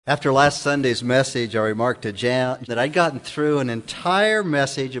After last Sunday's message, I remarked to Jan that I'd gotten through an entire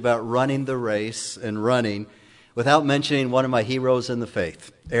message about running the race and running without mentioning one of my heroes in the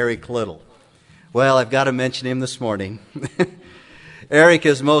faith, Eric Liddell. Well, I've got to mention him this morning. Eric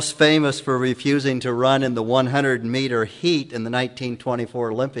is most famous for refusing to run in the 100-meter heat in the 1924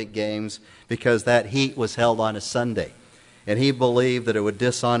 Olympic Games because that heat was held on a Sunday. And he believed that it would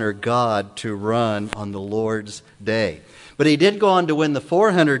dishonor God to run on the Lord's day. But he did go on to win the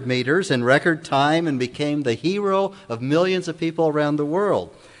 400 meters in record time and became the hero of millions of people around the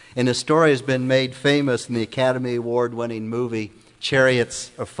world. And his story has been made famous in the Academy Award-winning movie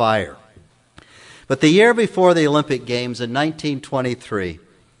Chariots of Fire. But the year before the Olympic Games in 1923,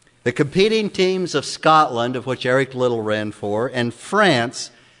 the competing teams of Scotland, of which Eric Liddell ran for, and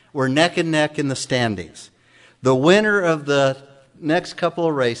France were neck and neck in the standings. The winner of the next couple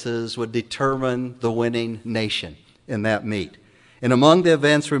of races would determine the winning nation in that meet. And among the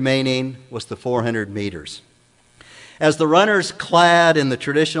events remaining was the 400 meters. As the runners clad in the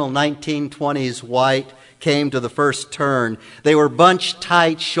traditional 1920s white came to the first turn, they were bunched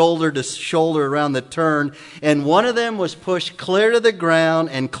tight, shoulder to shoulder around the turn, and one of them was pushed clear to the ground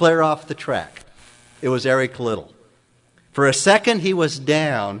and clear off the track. It was Eric Liddell. For a second he was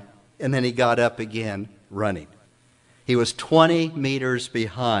down, and then he got up again running. He was 20 meters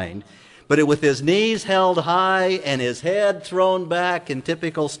behind, but with his knees held high and his head thrown back in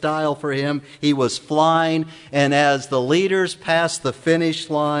typical style for him, he was flying. And as the leaders passed the finish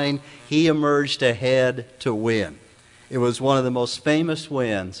line, he emerged ahead to win. It was one of the most famous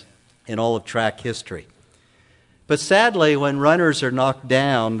wins in all of track history. But sadly, when runners are knocked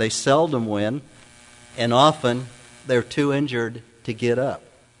down, they seldom win, and often they're too injured to get up.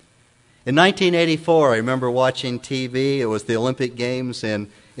 In 1984, I remember watching TV. It was the Olympic Games in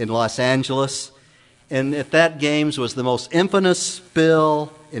Los Angeles. And at that Games was the most infamous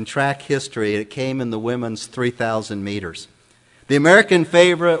spill in track history. It came in the women's 3,000 meters. The American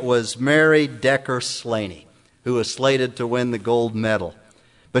favorite was Mary Decker Slaney, who was slated to win the gold medal.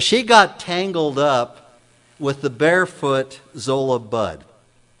 But she got tangled up with the barefoot Zola Budd.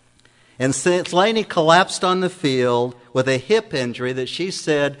 And Slaney collapsed on the field with a hip injury that she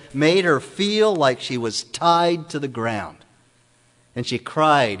said made her feel like she was tied to the ground. And she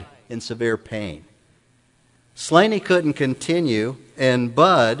cried in severe pain. Slaney couldn't continue, and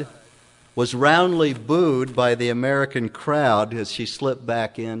Budd was roundly booed by the American crowd as she slipped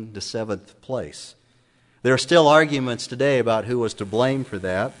back into seventh place. There are still arguments today about who was to blame for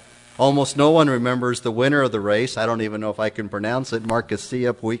that. Almost no one remembers the winner of the race. I don't even know if I can pronounce it,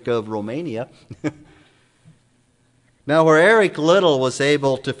 Marcusia Puica of Romania. Now, where Eric Liddell was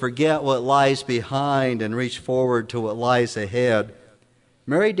able to forget what lies behind and reach forward to what lies ahead,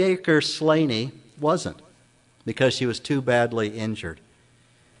 Mary Decker Slaney wasn't, because she was too badly injured.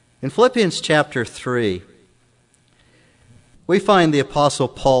 In Philippians chapter 3, we find the Apostle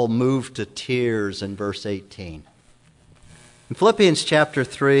Paul moved to tears in verse 18. In Philippians chapter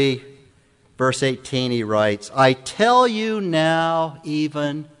 3, verse 18, he writes, "I tell you now,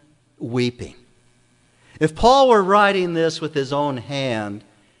 even weeping." If Paul were writing this with his own hand,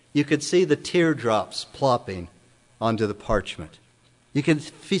 you could see the teardrops plopping onto the parchment. You could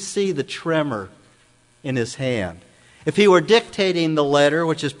see the tremor in his hand. If he were dictating the letter,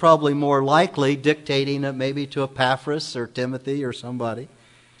 which is probably more likely dictating it maybe to Epaphras or Timothy or somebody,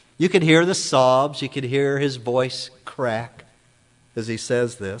 you could hear the sobs, you could hear his voice crack as he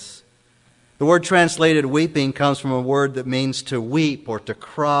says this. The word translated weeping comes from a word that means to weep or to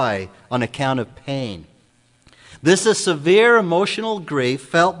cry on account of pain. This is severe emotional grief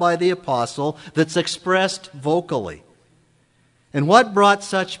felt by the apostle that's expressed vocally. And what brought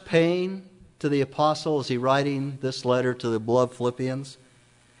such pain to the apostle as he writing this letter to the beloved Philippians?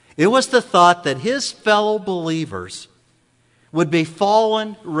 It was the thought that his fellow believers would be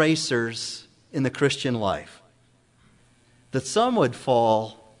fallen racers in the Christian life. That some would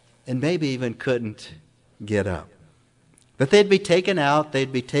fall and maybe even couldn't get up. That they'd be taken out,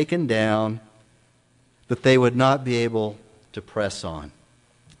 they'd be taken down, that they would not be able to press on.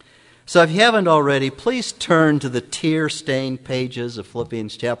 So if you haven't already, please turn to the tear-stained pages of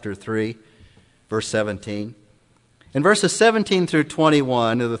Philippians chapter 3, verse 17. In verses 17 through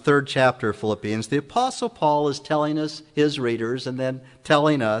 21 of the third chapter of Philippians, the Apostle Paul is telling us, his readers, and then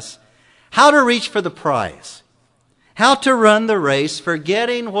telling us how to reach for the prize, how to run the race,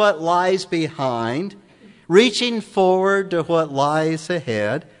 forgetting what lies behind, reaching forward to what lies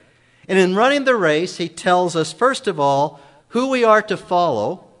ahead. And in running the race, he tells us, first of all, who we are to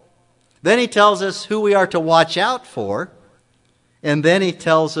follow. Then he tells us who we are to watch out for. And then he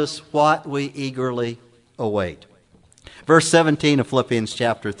tells us what we eagerly await. Verse 17 of Philippians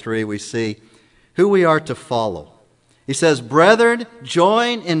chapter 3, we see who we are to follow. He says, "Brethren,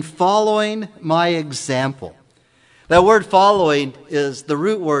 join in following my example." That word following the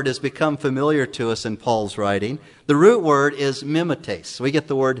root word has become familiar to us in Paul's writing. The root word is mimetes. We get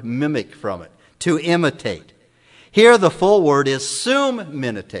the word mimic from it, to imitate. Here the full word is sum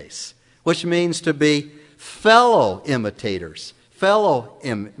mimetes, which means to be fellow imitators, fellow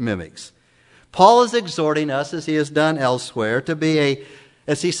mimics. Paul is exhorting us, as he has done elsewhere, to be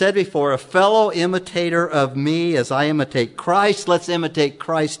as he said before, a fellow imitator of me as I imitate Christ. Let's imitate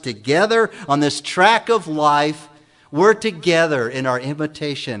Christ together on this track of life. We're together in our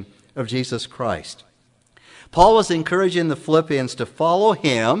imitation of Jesus Christ. Paul was encouraging the Philippians to follow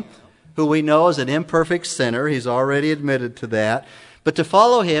him, who we know is an imperfect sinner. He's already admitted to that. But to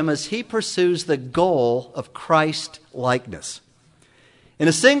follow him as he pursues the goal of Christ-likeness. In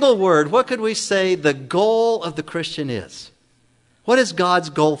a single word, what could we say the goal of the Christian is? What is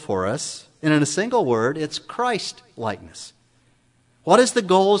God's goal for us? And in a single word, it's Christ-likeness. What is the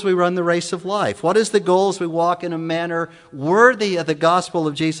goal as we run the race of life? What is the goal as we walk in a manner worthy of the gospel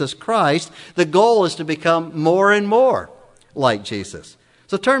of Jesus Christ? The goal is to become more and more like Jesus.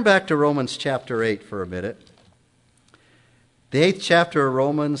 So turn back to Romans chapter 8 for a minute. The 8th chapter of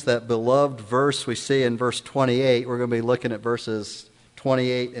Romans, that beloved verse we see in verse 28. We're going to be looking at verses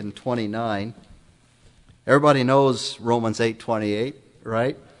 28 and 29. Everybody knows Romans 8:28,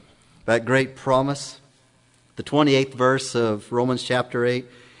 right? That great promise. The 28th verse of Romans chapter 8.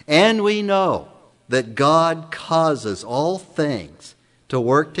 "And we know that God causes all things to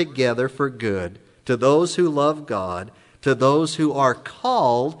work together for good to those who love God, to those who are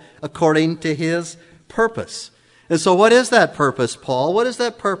called according to his purpose." And so what is that purpose, Paul? What is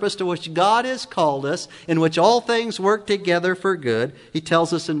that purpose to which God has called us, in which all things work together for good? He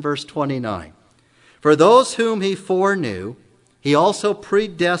tells us in verse 29. "For those whom he foreknew, he also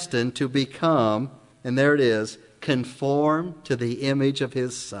predestined to become," and there it is, "conformed to the image of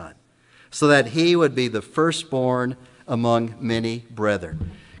his Son, so that he would be the firstborn among many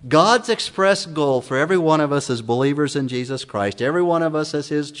brethren." God's express goal for every one of us as believers in Jesus Christ, every one of us as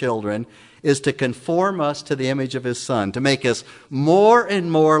his children, is to conform us to the image of his Son, to make us more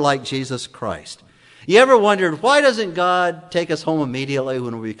and more like Jesus Christ. You ever wondered, why doesn't God take us home immediately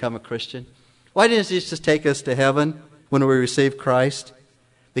when we become a Christian? Why doesn't he just take us to heaven when we receive Christ?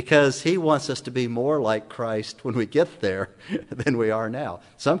 Because he wants us to be more like Christ when we get there than we are now.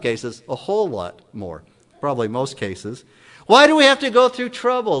 Some cases, a whole lot more. Probably most cases. Why do we have to go through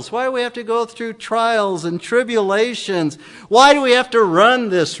troubles? Why do we have to go through trials and tribulations? Why do we have to run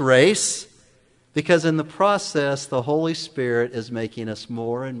this race? Because in the process, the Holy Spirit is making us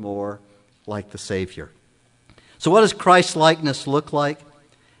more and more like the Savior. So what does Christ-likeness look like?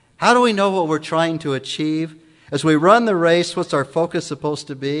 How do we know what we're trying to achieve? As we run the race, what's our focus supposed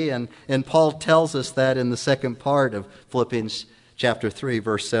to be? And Paul tells us that in the second part of Philippians chapter 3,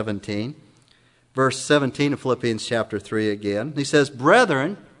 verse 17. Verse 17 of Philippians chapter 3 again. He says,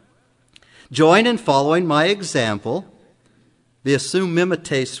 "Brethren, join in following my example, be assume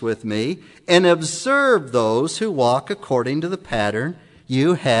mimetes with me, and observe those who walk according to the pattern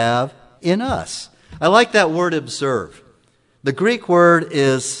you have in us." I like that word observe. The Greek word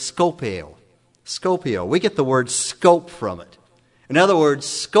is skopeo. Skopeo. We get the word scope from it. In other words,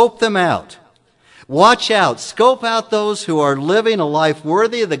 scope them out. Watch out. Scope out those who are living a life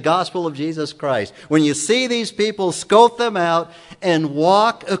worthy of the gospel of Jesus Christ. When you see these people, scope them out and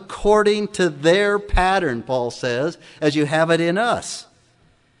walk according to their pattern, Paul says, as you have it in us.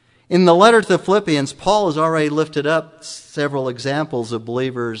 In the letter to the Philippians, Paul has already lifted up several examples of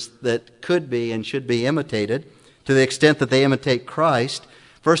believers that could be and should be imitated to the extent that they imitate Christ.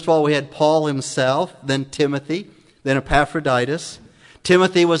 First of all, we had Paul himself, then Timothy, then Epaphroditus.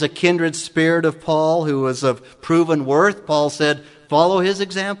 Timothy was a kindred spirit of Paul who was of proven worth. Paul said, follow his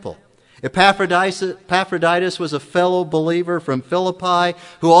example. Epaphroditus was a fellow believer from Philippi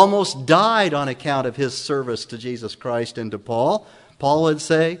who almost died on account of his service to Jesus Christ and to Paul. Paul would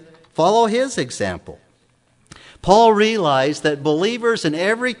say, follow his example. Paul realized that believers in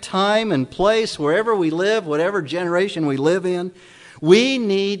every time and place, wherever we live, whatever generation we live in, we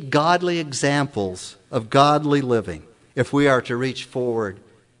need godly examples of godly living if we are to reach forward,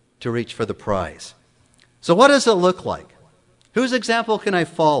 to reach for the prize. So what does it look like? Whose example can I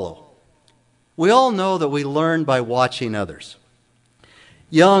follow? We all know that we learn by watching others.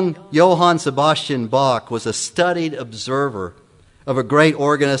 Young Johann Sebastian Bach was a studied observer of a great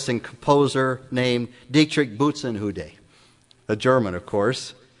organist and composer named Dietrich Buxtehude, a German, of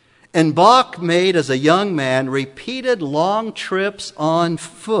course. And Bach made, as a young man, repeated long trips on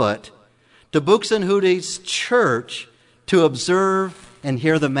foot to Buxtehude's church to observe and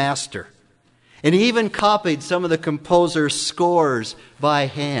hear the master. And he even copied some of the composer's scores by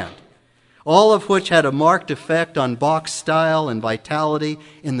hand, all of which had a marked effect on Bach's style and vitality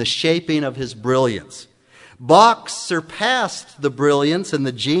in the shaping of his brilliance. Bach surpassed the brilliance and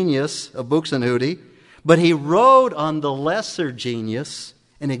the genius of Buxtehude, but he rode on the lesser genius,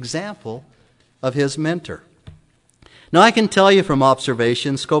 an example of his mentor. Now, I can tell you from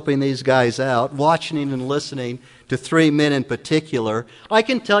observation, scoping these guys out, watching and listening to three men in particular, I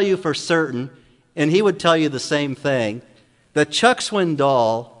can tell you for certain, and he would tell you the same thing, that Chuck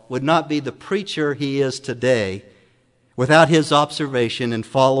Swindoll would not be the preacher he is today without his observation and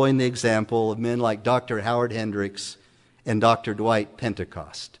following the example of men like Dr. Howard Hendricks and Dr. Dwight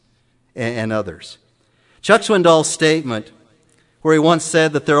Pentecost and others. Chuck Swindoll's statement, where he once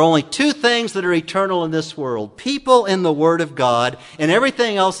said that there are only two things that are eternal in this world, people and the Word of God, and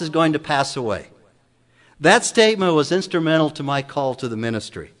everything else is going to pass away. That statement was instrumental to my call to the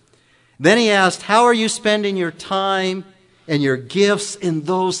ministry. Then he asked, how are you spending your time and your gifts in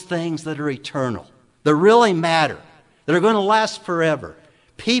those things that are eternal, that really matter, that are going to last forever?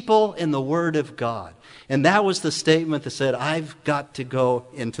 People in the Word of God. And that was the statement that said, I've got to go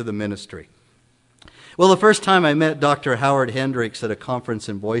into the ministry. Well, the first time I met Dr. Howard Hendricks at a conference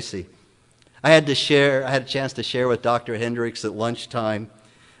in Boise, I had a chance to share with Dr. Hendricks at lunchtime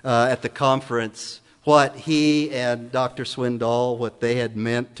at the conference what he and Dr. Swindoll, what they had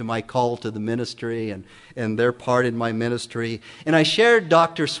meant to my call to the ministry and their part in my ministry. And I shared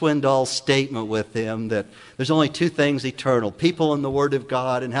Dr. Swindoll's statement with him that there's only two things eternal, people and the Word of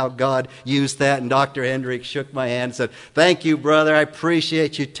God, and how God used that. And Dr. Hendricks shook my hand and said, thank you, brother, I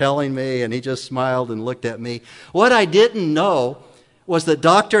appreciate you telling me. And he just smiled and looked at me. What I didn't know was that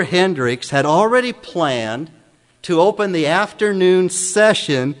Dr. Hendricks had already planned to open the afternoon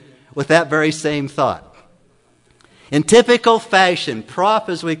session with that very same thought. In typical fashion, Prof,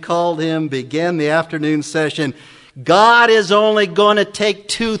 as we called him, began the afternoon session. God is only going to take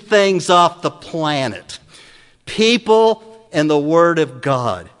two things off the planet, people and the Word of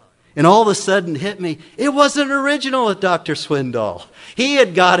God. And all of a sudden it hit me, it wasn't original with Dr. Swindoll. He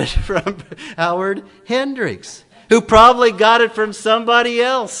had got it from Howard Hendricks, who probably got it from somebody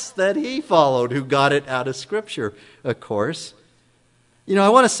else that he followed, who got it out of Scripture, of course. You know, I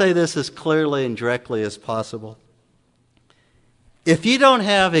want to say this as clearly and directly as possible. If you don't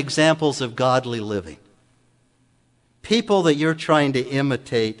have examples of godly living, people that you're trying to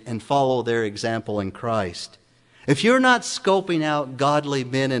imitate and follow their example in Christ, if you're not scoping out godly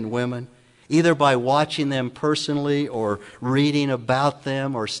men and women, either by watching them personally or reading about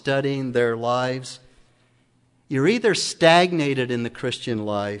them or studying their lives, you're either stagnated in the Christian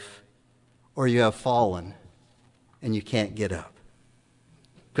life or you have fallen and you can't get up.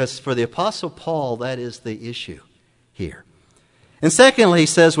 Because for the Apostle Paul, that is the issue here. And secondly, he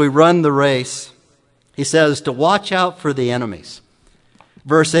says we run the race. He says to watch out for the enemies.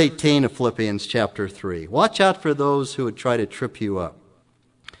 Verse 18 of Philippians chapter 3. Watch out for those who would try to trip you up.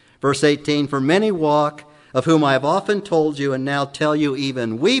 Verse 18, for many walk, of whom I have often told you and now tell you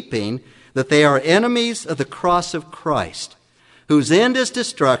even weeping, that they are enemies of the cross of Christ, whose end is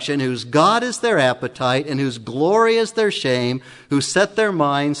destruction, whose God is their appetite, and whose glory is their shame, who set their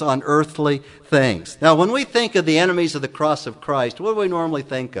minds on earthly things. Now, when we think of the enemies of the cross of Christ, what do we normally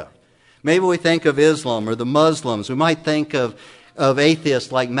think of? Maybe we think of Islam or the Muslims. We might think of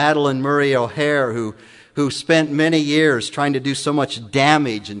atheists like Madeleine Murray O'Hair, who spent many years trying to do so much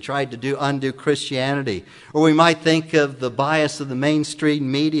damage and tried to undo Christianity. Or we might think of the bias of the mainstream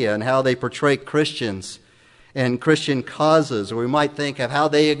media and how they portray Christians and Christian causes. Or we might think of how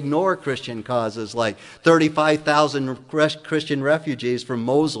they ignore Christian causes, like 35,000 Christian refugees from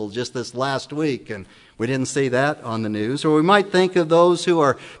Mosul just this last week, and we didn't see that on the news. Or we might think of those who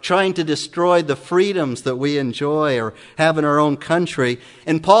are trying to destroy the freedoms that we enjoy or have in our own country.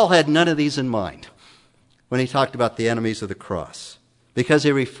 And Paul had none of these in mind when he talked about the enemies of the cross, because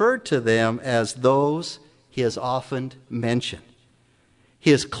he referred to them as those he has often mentioned.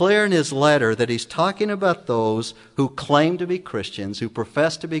 He is clear in his letter that he's talking about those who claim to be Christians, who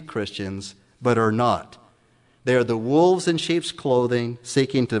profess to be Christians, but are not. They are the wolves in sheep's clothing,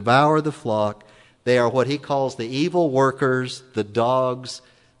 seeking to devour the flock. They are what he calls the evil workers, the dogs,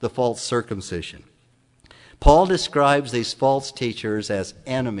 the false circumcision. Paul describes these false teachers as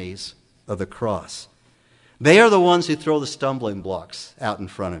enemies of the cross. They are the ones who throw the stumbling blocks out in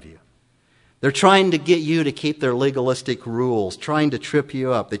front of you. They're trying to get you to keep their legalistic rules, trying to trip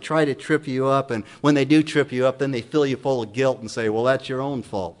you up. They try to trip you up, and when they do trip you up, then they fill you full of guilt and say, well, that's your own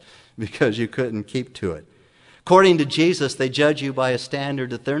fault because you couldn't keep to it. According to Jesus, they judge you by a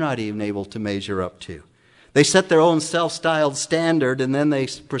standard that they're not even able to measure up to. They set their own self-styled standard, and then they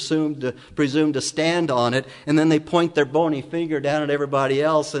presume to stand on it, and then they point their bony finger down at everybody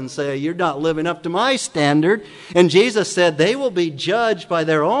else and say, you're not living up to my standard. And Jesus said they will be judged by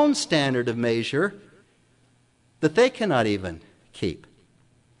their own standard of measure that they cannot even keep.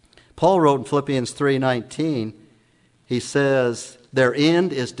 Paul wrote in Philippians 3:19, he says, their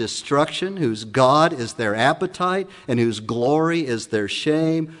end is destruction, whose God is their appetite, and whose glory is their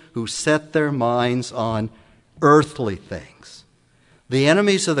shame, who set their minds on earthly things. The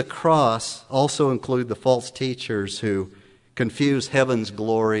enemies of the cross also include the false teachers who confuse heaven's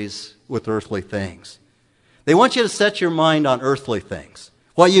glories with earthly things. They want you to set your mind on earthly things,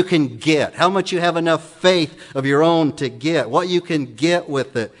 what you can get, how much you have enough faith of your own to get, what you can get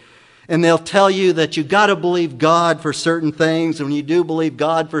with it. And they'll tell you that you've got to believe God for certain things. And when you do believe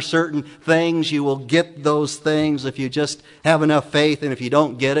God for certain things, you will get those things if you just have enough faith. And if you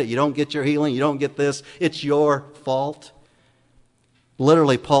don't get it, you don't get your healing, you don't get this, it's your fault.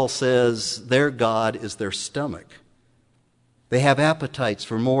 Literally, Paul says their God is their stomach. They have appetites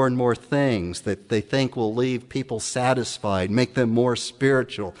for more and more things that they think will leave people satisfied, make them more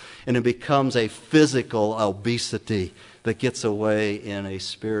spiritual. And it becomes a physical obesity that gets away in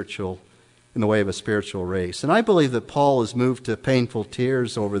the way of a spiritual race. And I believe that Paul is moved to painful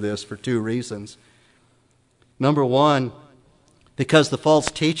tears over this for two reasons. Number one, because the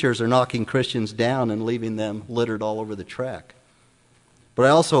false teachers are knocking Christians down and leaving them littered all over the track. But I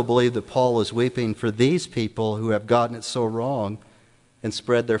also believe that Paul is weeping for these people who have gotten it so wrong and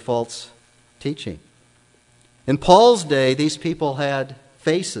spread their false teaching. In Paul's day, these people had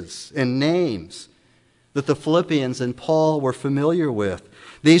faces and names that the Philippians and Paul were familiar with.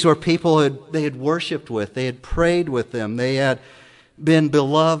 These were people they had worshipped with. They had prayed with them. They had been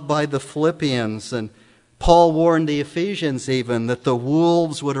beloved by the Philippians. And Paul warned the Ephesians even that the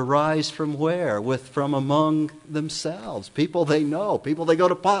wolves would arise from where? From among themselves. People they know. People they go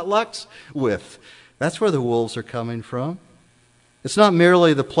to potlucks with. That's where the wolves are coming from. It's not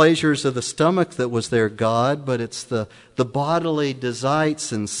merely the pleasures of the stomach that was their God, but it's the bodily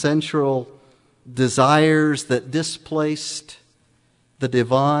delights and sensual desires that displaced the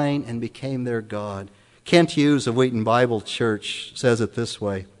divine and became their God. Kent Hughes of Wheaton Bible Church says it this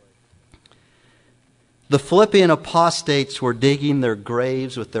way. The Philippian apostates were digging their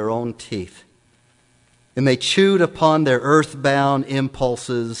graves with their own teeth, and they chewed upon their earthbound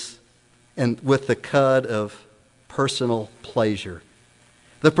impulses and with the cud of personal pleasure.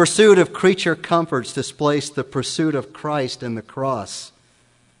 The pursuit of creature comforts displaced the pursuit of Christ and the cross.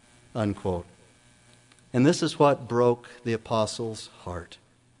 Unquote. And this is what broke the apostles' heart,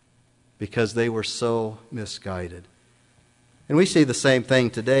 because they were so misguided. And we see the same thing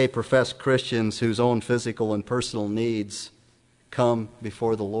today, professed Christians whose own physical and personal needs come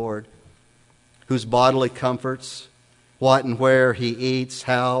before the Lord, whose bodily comforts, what and where he eats,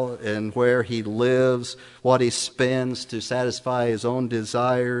 how and where he lives, what he spends to satisfy his own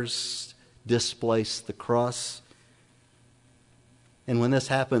desires, displace the cross. And when this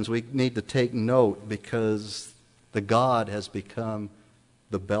happens, we need to take note, because the God has become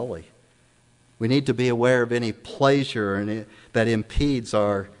the belly. We need to be aware of any pleasure that impedes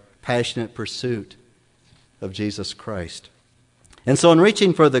our passionate pursuit of Jesus Christ. And so in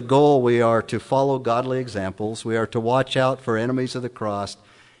reaching for the goal, we are to follow godly examples. We are to watch out for enemies of the cross.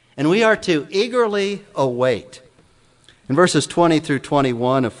 And we are to eagerly await. In verses 20 through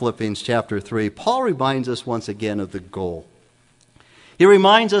 21 of Philippians chapter 3, Paul reminds us once again of the goal. He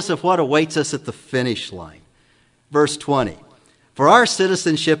reminds us of what awaits us at the finish line. Verse 20, for our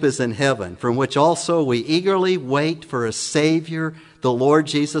citizenship is in heaven, from which also we eagerly wait for a Savior, the Lord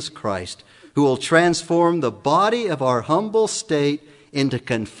Jesus Christ, who will transform the body of our humble state into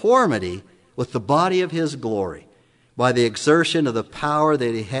conformity with the body of his glory, by the exertion of the power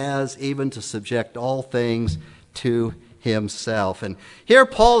that he has even to subject all things to himself. And here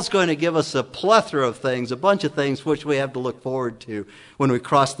Paul's going to give us a plethora of things, a bunch of things which we have to look forward to when we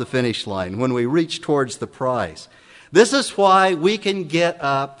cross the finish line, when we reach towards the prize. This is why we can get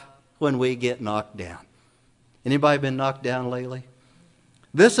up when we get knocked down. Anybody been knocked down lately?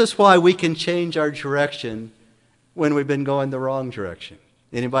 This is why we can change our direction when we've been going the wrong direction.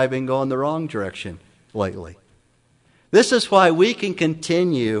 Anybody been going the wrong direction lately? This is why we can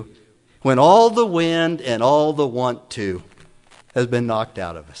continue when all the wind and all the want to has been knocked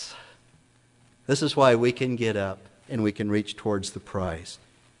out of us. This is why we can get up and we can reach towards the prize.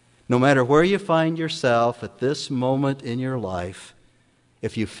 No matter where you find yourself at this moment in your life,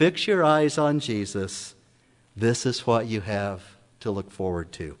 if you fix your eyes on Jesus, this is what you have to look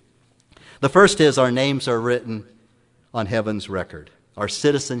forward to. The first is our names are written on heaven's record. Our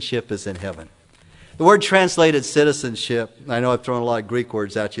citizenship is in heaven. The word translated citizenship, I know I've thrown a lot of Greek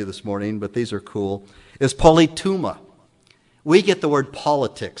words at you this morning, but these are cool, is politeuma. We get the word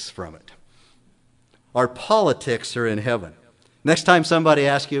politics from it. Our politics are in heaven. Next time somebody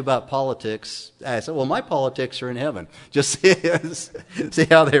asks you about politics, I say, well, my politics are in heaven. Just see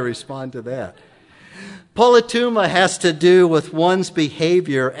how they respond to that. Politeuma has to do with one's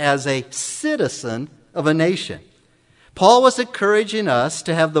behavior as a citizen of a nation. Paul was encouraging us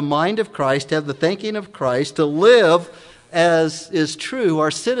to have the mind of Christ, to have the thinking of Christ, to live as is true. Our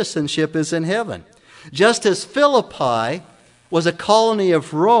citizenship is in heaven. Just as Philippi was a colony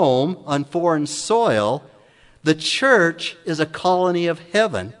of Rome on foreign soil, the church is a colony of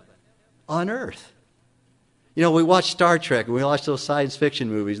heaven on earth. You know, we watch Star Trek and we watch those science fiction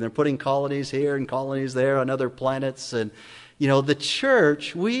movies, and they're putting colonies here and colonies there on other planets. And, you know, the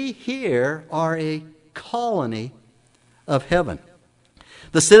church, we here are a colony of heaven.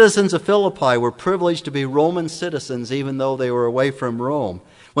 The citizens of Philippi were privileged to be Roman citizens even though they were away from Rome.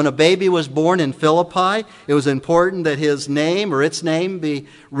 When a baby was born in Philippi, it was important that his name or its name be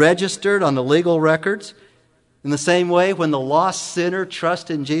registered on the legal records. In the same way, when the lost sinner trusts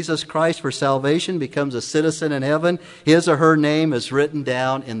in Jesus Christ for salvation, becomes a citizen in heaven, his or her name is written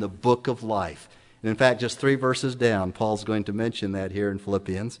down in the book of life. And in fact, just 3 verses down, Paul's going to mention that here in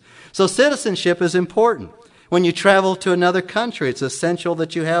Philippians. So citizenship is important. When you travel to another country, it's essential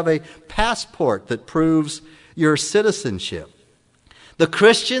that you have a passport that proves your citizenship. The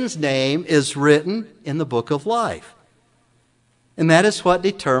Christian's name is written in the book of life. And that is what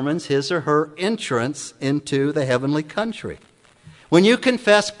determines his or her entrance into the heavenly country. When you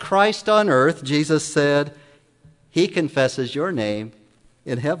confess Christ on earth, Jesus said, He confesses your name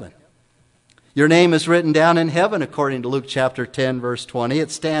in heaven. Your name is written down in heaven, according to Luke chapter 10, verse 20.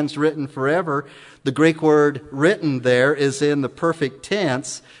 It stands written forever. The Greek word written there is in the perfect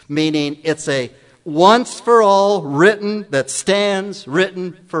tense, meaning it's a once for all written that stands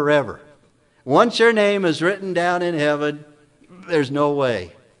written forever. Once your name is written down in heaven, there's no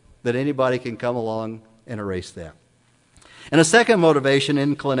way that anybody can come along and erase that. And a second motivation,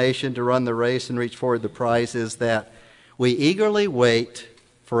 inclination to run the race and reach forward the prize, is that we eagerly wait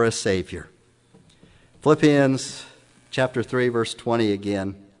for a Savior. Philippians chapter 3, verse 20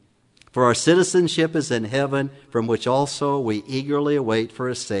 again. For our citizenship is in heaven, from which also we eagerly await for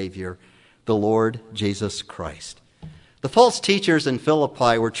a Savior, the Lord Jesus Christ. The false teachers in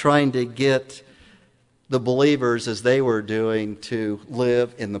Philippi were trying to get the believers, as they were doing, to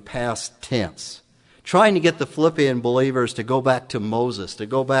live in the past tense. Trying to get the Philippian believers to go back to Moses, to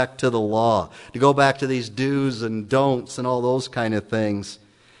go back to the law, to go back to these do's and don'ts and all those kind of things.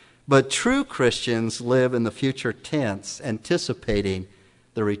 But true Christians live in the future tense, anticipating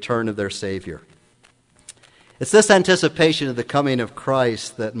the return of their Savior. It's this anticipation of the coming of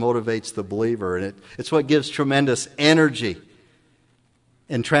Christ that motivates the believer, and it's what gives tremendous energy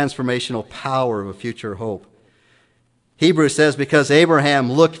and transformational power of a future hope. Hebrews says, because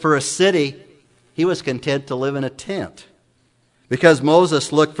Abraham looked for a city, he was content to live in a tent. Because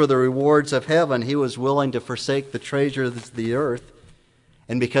Moses looked for the rewards of heaven, he was willing to forsake the treasures of the earth.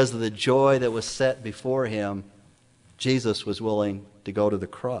 And because of the joy that was set before him, Jesus was willing to go to the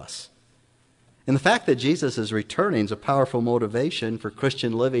cross. And the fact that Jesus is returning is a powerful motivation for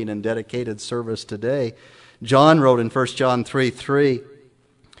Christian living and dedicated service today. John wrote in 1 John 3:3,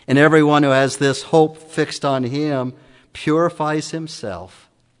 and everyone who has this hope fixed on him purifies himself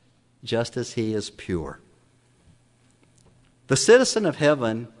just as he is pure. The citizen of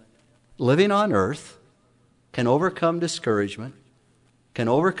heaven living on earth can overcome discouragement, can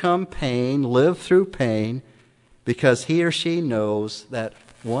overcome pain, live through pain, because he or she knows that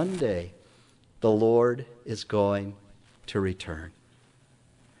one day the Lord is going to return.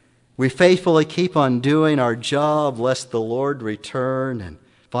 We faithfully keep on doing our job lest the Lord return and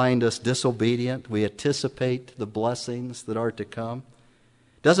find us disobedient. We anticipate the blessings that are to come.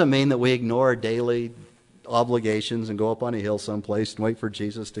 Doesn't mean that we ignore daily obligations and go up on a hill someplace and wait for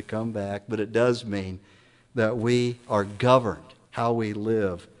Jesus to come back, but it does mean that we are governed how we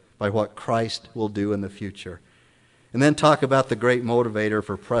live by what Christ will do in the future. And then talk about the great motivator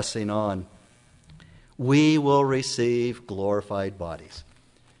for pressing on. We will receive glorified bodies.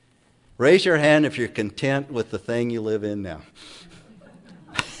 Raise your hand if you're content with the thing you live in now.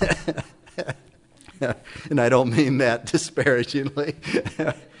 And I don't mean that disparagingly,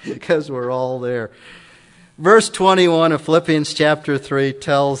 because we're all there. Verse 21 of Philippians chapter 3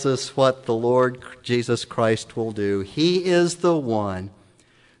 tells us what the Lord Jesus Christ will do. He is the one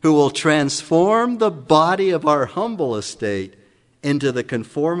who will transform the body of our humble estate into the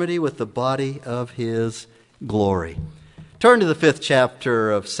conformity with the body of His glory. Turn to the 5th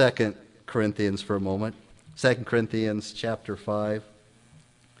chapter of 2 Corinthians for a moment. 2 Corinthians chapter 5.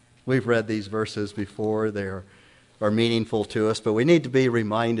 We've read these verses before. They are meaningful to us, but we need to be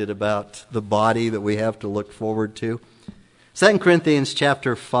reminded about the body that we have to look forward to. 2 Corinthians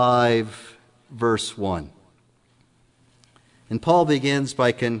chapter 5, verse 1. And Paul begins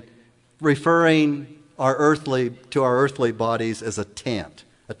by referring our earthly bodies as a tent.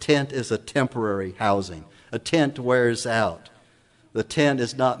 A tent is a temporary housing. A tent wears out. The tent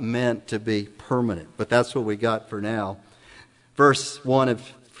is not meant to be permanent, but that's what we got for now. Verse 1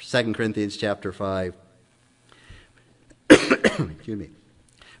 of 2 Corinthians chapter 5. Excuse me.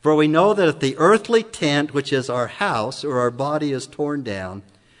 For we know that if the earthly tent, which is our house or our body, is torn down,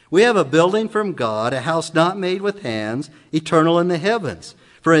 we have a building from God, a house not made with hands, eternal in the heavens.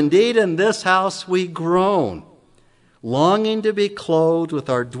 For indeed in this house we groan, longing to be clothed with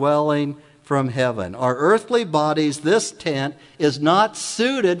our dwelling from heaven. Our earthly bodies, this tent, is not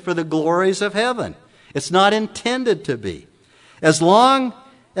suited for the glories of heaven. It's not intended to be. As long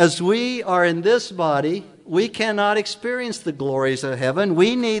as we are in this body, we cannot experience the glories of heaven.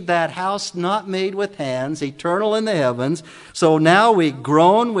 We need that house not made with hands, eternal in the heavens. So now we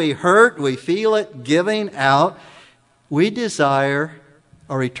groan, we hurt, we feel it giving out. We desire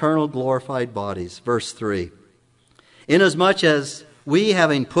our eternal glorified bodies. Verse 3. Inasmuch as we,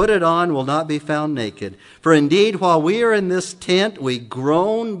 having put it on, will not be found naked. For indeed, while we are in this tent, we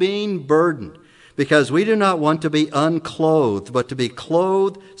groan, being burdened, because we do not want to be unclothed, but to be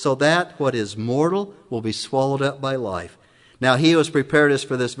clothed, so that what is mortal will be swallowed up by life. Now he who has prepared us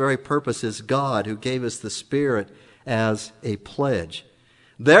for this very purpose is God, who gave us the Spirit as a pledge.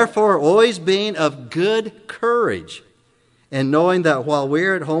 Therefore, always being of good courage, and knowing that while we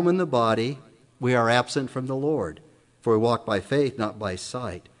are at home in the body, we are absent from the Lord. For we walk by faith, not by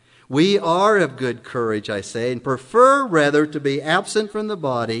sight. We are of good courage, I say, and prefer rather to be absent from the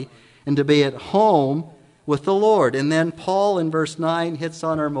body and to be at home with the Lord. And then Paul in verse 9 hits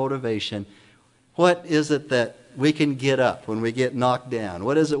on our motivation. What is it that we can get up when we get knocked down?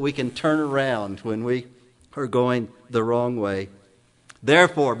 What is it we can turn around when we are going the wrong way?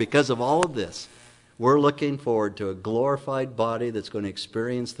 Therefore, because of all of this, we're looking forward to a glorified body that's going to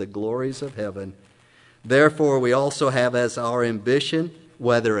experience the glories of heaven. Therefore, we also have as our ambition,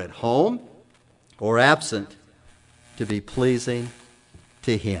 whether at home or absent, to be pleasing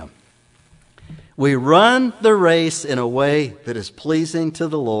to Him. We run the race in a way that is pleasing to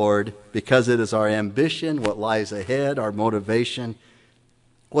the Lord because it is our ambition, what lies ahead, our motivation.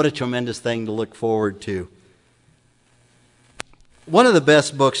 What a tremendous thing to look forward to. One of the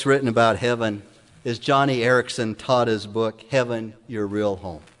best books written about heaven is Johnny Erickson Tada's book, Heaven, Your Real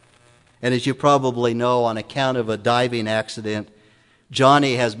Home. And as you probably know, on account of a diving accident,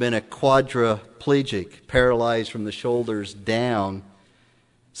 Johnny has been a quadriplegic, paralyzed from the shoulders down,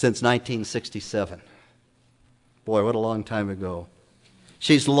 since 1967. Boy, what a long time ago.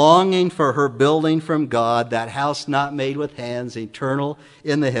 She's longing for her building from God, that house not made with hands, eternal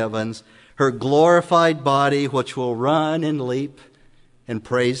in the heavens, her glorified body which will run and leap and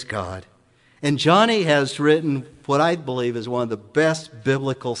praise God. And Johnny has written what I believe is one of the best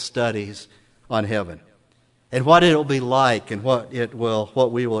biblical studies on heaven and what it'll be like and what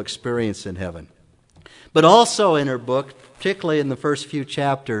we will experience in heaven. But also in her book, particularly in the first few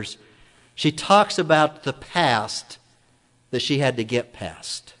chapters, she talks about the past that she had to get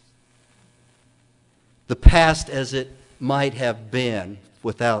past. The past as it might have been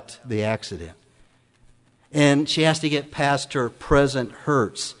without the accident. And she has to get past her present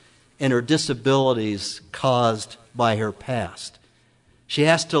hurts and her disabilities caused by her past. She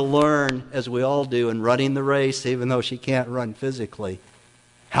has to learn, as we all do in running the race, even though she can't run physically,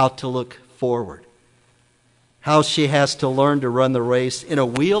 how to look forward. How she has to learn to run the race in a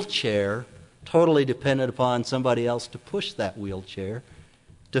wheelchair, totally dependent upon somebody else to push that wheelchair,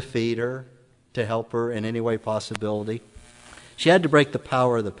 to feed her, to help her in any way possibility. She had to break the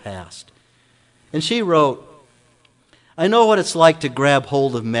power of the past. And she wrote, I know what it's like to grab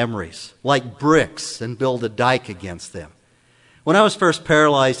hold of memories, like bricks, and build a dike against them. When I was first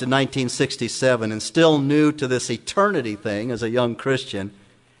paralyzed in 1967 and still new to this eternity thing as a young Christian,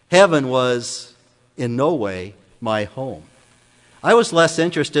 heaven was in no way my home. I was less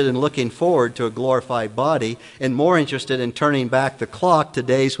interested in looking forward to a glorified body and more interested in turning back the clock to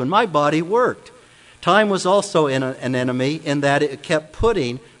days when my body worked. Time was also an enemy in that it kept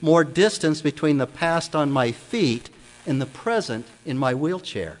putting more distance between the past on my feet and the present in my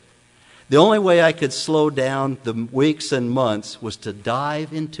wheelchair. The only way I could slow down the weeks and months was to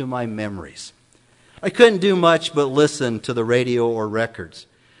dive into my memories. I couldn't do much but listen to the radio or records.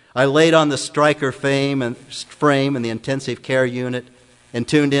 I laid on the striker frame in the intensive care unit and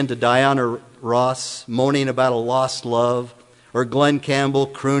tuned in to Diana Ross moaning about a lost love, or Glenn Campbell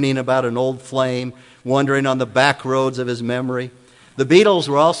crooning about an old flame, wandering on the back roads of his memory. The Beatles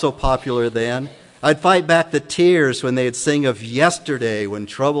were also popular then. I'd fight back the tears when they'd sing of yesterday when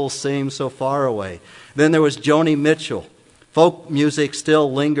trouble seemed so far away. Then there was Joni Mitchell. Folk music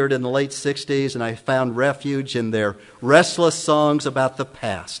still lingered in the late 60s, and I found refuge in their restless songs about the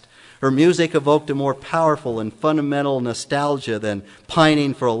past. Her music evoked a more powerful and fundamental nostalgia than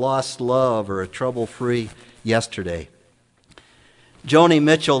pining for a lost love or a trouble-free yesterday. Joni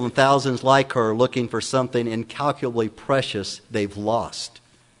Mitchell and thousands like her are looking for something incalculably precious they've lost,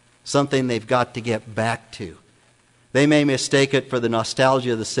 something they've got to get back to. They may mistake it for the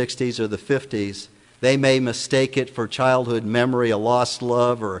nostalgia of the 60s or the 50s. They may mistake it for childhood memory, a lost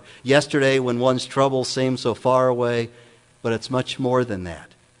love, or yesterday when one's trouble seemed so far away, but it's much more than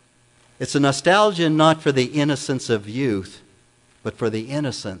that. It's a nostalgia not for the innocence of youth, but for the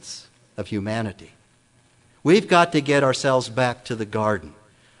innocence of humanity. We've got to get ourselves back to the garden.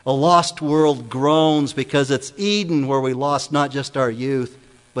 A lost world groans because it's Eden where we lost not just our youth,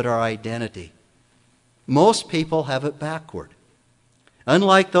 but our identity. Most people have it backward.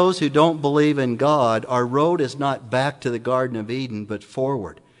 Unlike those who don't believe in God, our road is not back to the Garden of Eden, but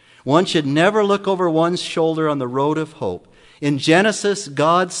forward. One should never look over one's shoulder on the road of hope. In Genesis,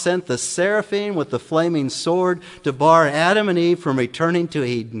 God sent the seraphim with the flaming sword to bar Adam and Eve from returning to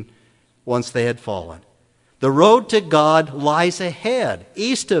Eden once they had fallen. The road to God lies ahead,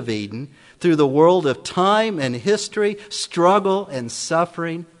 east of Eden, through the world of time and history, struggle and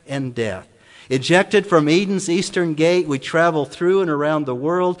suffering and death. Ejected from Eden's eastern gate, we travel through and around the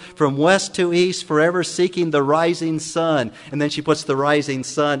world, from west to east, forever seeking the rising sun. And then she puts the rising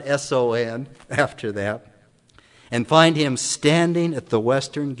sun, S-O-N, after that. And find him standing at the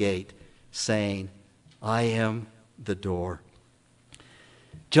western gate, saying, I am the door.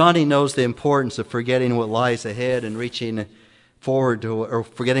 Johnny knows the importance of forgetting what lies ahead and reaching forward to, or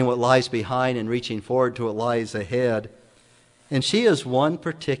forgetting what lies behind and reaching forward to what lies ahead. And she is one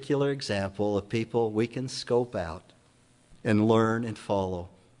particular example of people we can scope out and learn and follow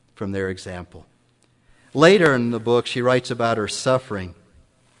from their example. Later in the book, she writes about her suffering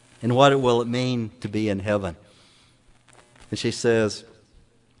and what it will mean to be in heaven. And she says,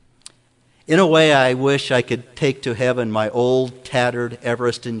 in a way, I wish I could take to heaven my old, tattered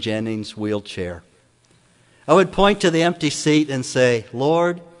Everest and Jennings wheelchair. I would point to the empty seat and say,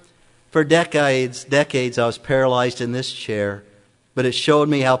 Lord, for decades I was paralyzed in this chair, but it showed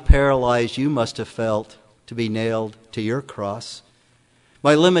me how paralyzed you must have felt to be nailed to your cross.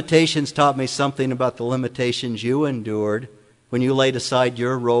 My limitations taught me something about the limitations you endured when you laid aside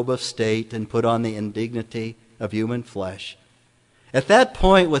your robe of state and put on the indignity of human flesh. At that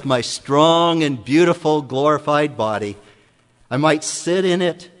point, with my strong and beautiful glorified body, I might sit in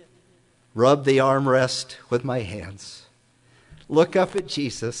it, rub the armrest with my hands, look up at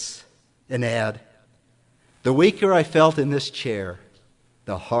Jesus, and add, the weaker I felt in this chair,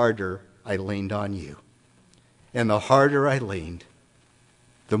 the harder I leaned on you. And the harder I leaned,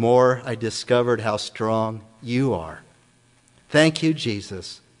 the more I discovered how strong you are. Thank you,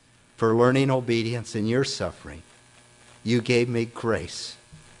 Jesus, for learning obedience in your suffering. You gave me grace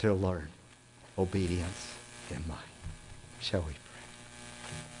to learn obedience in mine. Shall we pray?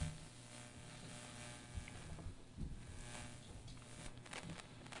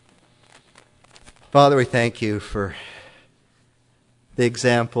 Father, we thank you for the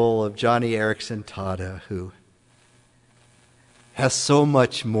example of Johnny Erickson Tada, who has so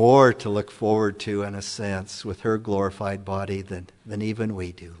much more to look forward to, in a sense, with her glorified body than even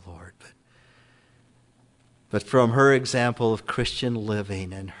we do, Lord. But from her example of Christian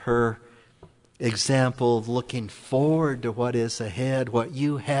living and her example of looking forward to what is ahead, what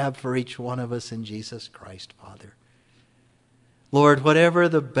you have for each one of us in Jesus Christ, Father. Lord, whatever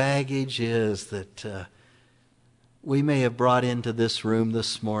the baggage is that we may have brought into this room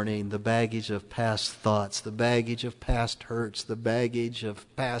this morning, the baggage of past thoughts, the baggage of past hurts, the baggage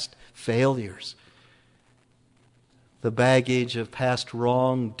of past failures, the baggage of past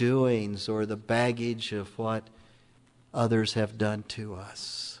wrongdoings, or the baggage of what others have done to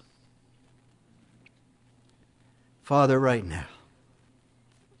us. Father, right now,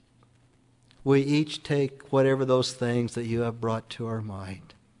 we each take whatever those things that you have brought to our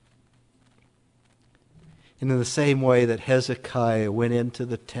mind. And in the same way that Hezekiah went into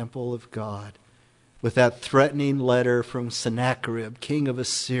the temple of God with that threatening letter from Sennacherib, king of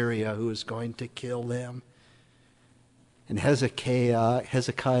Assyria, who was going to kill them, and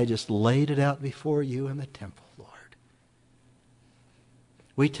Hezekiah just laid it out before you in the temple, Lord.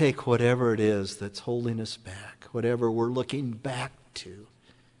 We take whatever it is that's holding us back, whatever we're looking back to.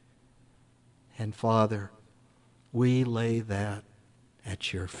 And Father, we lay that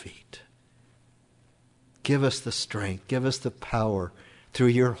at your feet. Give us the strength, give us the power through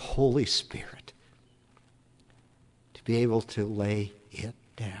your Holy Spirit to be able to lay it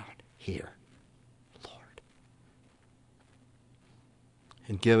down here, Lord.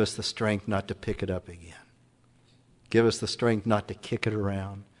 And give us the strength not to pick it up again. Give us the strength not to kick it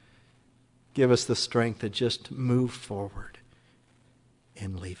around. Give us the strength to just move forward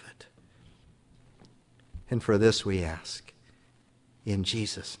and leave it. And for this we ask in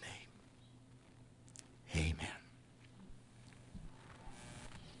Jesus' name. Amen.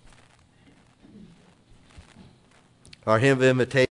 Our hymn of invitation.